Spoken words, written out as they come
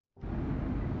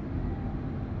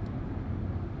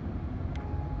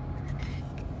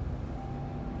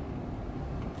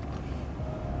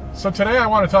So today I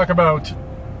want to talk about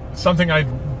something I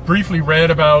briefly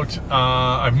read about,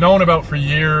 I've known about for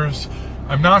years.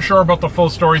 I'm not sure about the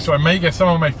full story, so I may get some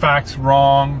of my facts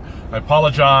wrong. I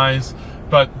apologize,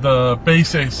 but the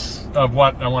basics of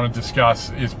what I want to discuss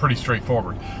is pretty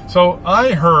straightforward. So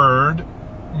I heard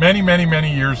many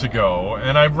years ago,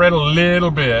 and I've read a little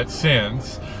bit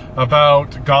since,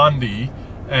 about Gandhi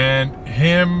and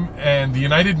him and the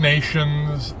United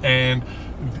Nations and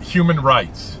human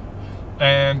rights.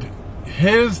 And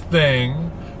his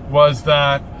thing was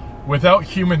that without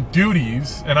human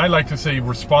duties, and I like to say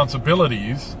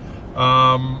responsibilities,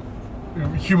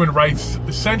 human rights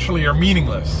essentially are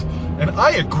meaningless. And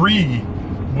I agree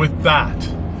with that,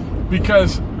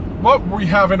 because what we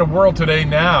have in a world today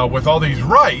now with all these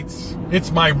rights,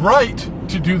 it's my right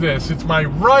to do this, it's my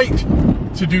right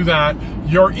to do that,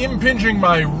 you're impinging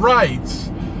my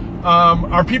rights,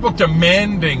 are people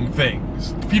demanding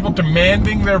things, people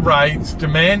demanding their rights,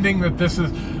 demanding that this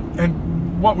is,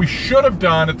 and what we should have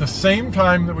done at the same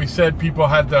time that we said people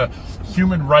had the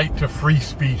human right to free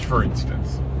speech, for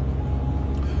instance,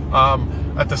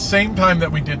 at the same time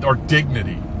that we did, or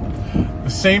dignity, the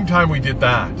same time we did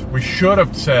that, we should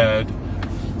have said,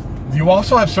 you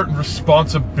also have certain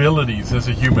responsibilities as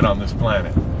a human on this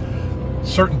planet.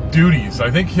 Certain duties, I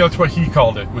think that's what he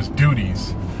called it, was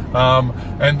duties.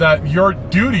 And that your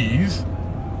duties,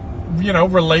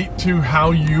 relate to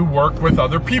how you work with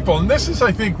other people. And this is,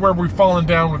 I think, where we've fallen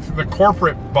down with the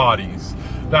corporate bodies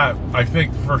that I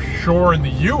think for sure in the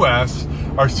US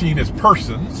are seen as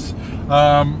persons.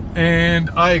 And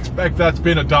I expect that's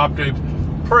been adopted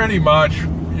pretty much,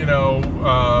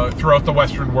 throughout the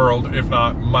Western world, if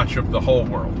not much of the whole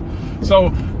world.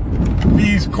 So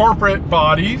these corporate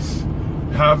bodies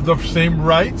have the same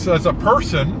rights as a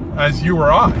person as you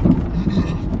or I.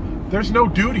 There's no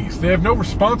duties. They have no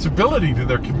responsibility to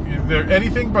their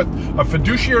anything but a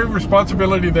fiduciary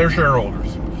responsibility to their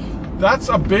shareholders. That's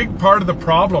a big part of the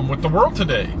problem with the world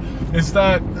today, is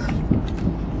that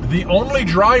the only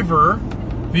driver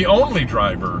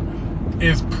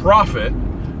is profit.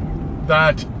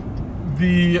 That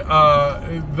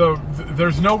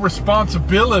there's no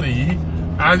responsibility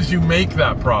as you make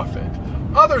that profit,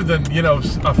 other than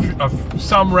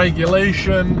some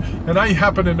regulation. And I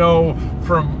happen to know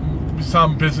from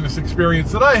some business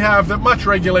experience that I have that much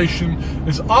regulation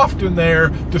is often there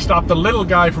to stop the little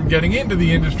guy from getting into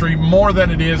the industry more than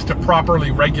it is to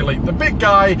properly regulate the big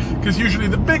guy, because usually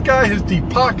the big guy has deep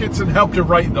pockets and help to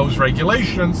write those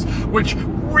regulations, which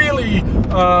really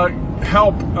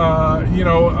help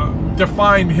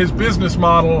define his business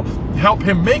model, help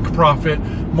him make profit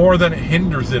more than it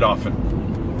hinders it often.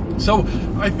 So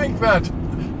I think that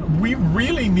we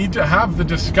really need to have the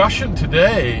discussion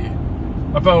today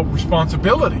about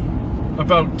responsibility,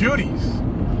 about duties.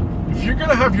 If you're going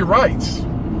to have your rights,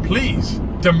 please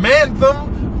demand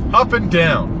them up and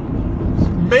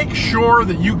down. Make sure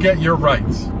that you get your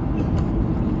rights.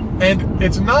 And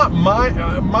it's not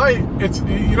the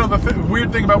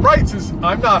weird thing about rights is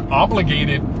I'm not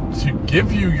obligated to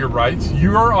give you your rights.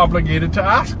 You're obligated to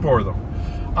ask for them.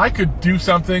 I could do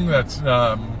something that's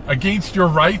against your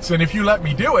rights, and if you let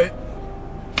me do it,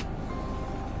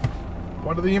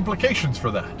 what are the implications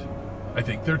for that? I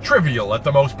think they're trivial at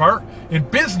the most part. In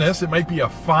business, it might be a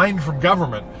fine from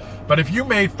government, but if you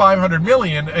made 500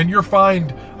 million and you're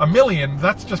fined $1 million,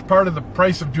 that's just part of the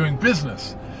price of doing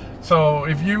business. So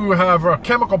if you have a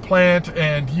chemical plant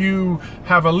and you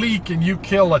have a leak and you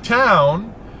kill a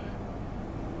town,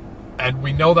 and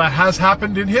we know that has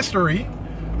happened in history,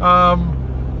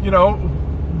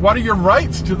 what are your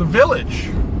rights to the village?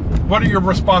 What are your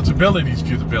responsibilities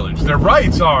to the village? Their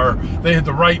rights are, they had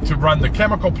the right to run the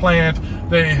chemical plant.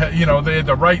 They had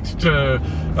the right to,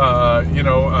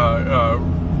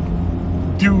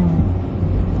 do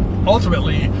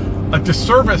ultimately a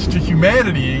disservice to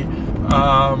humanity,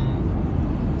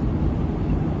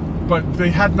 but they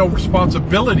had no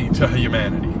responsibility to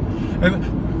humanity.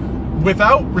 And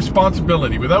without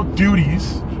responsibility, without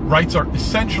duties, rights are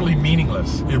essentially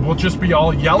meaningless. It will just be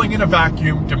all yelling in a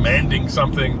vacuum, demanding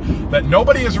something that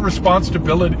nobody has a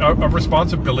responsibility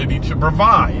to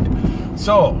provide.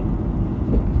 So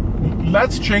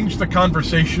let's change the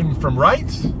conversation from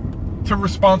rights to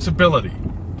responsibility.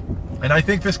 And I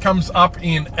think this comes up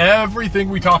in everything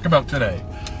we talk about today.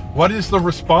 What is the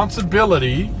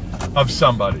responsibility of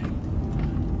somebody?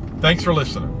 Thanks for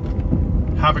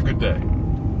listening. Have a good day.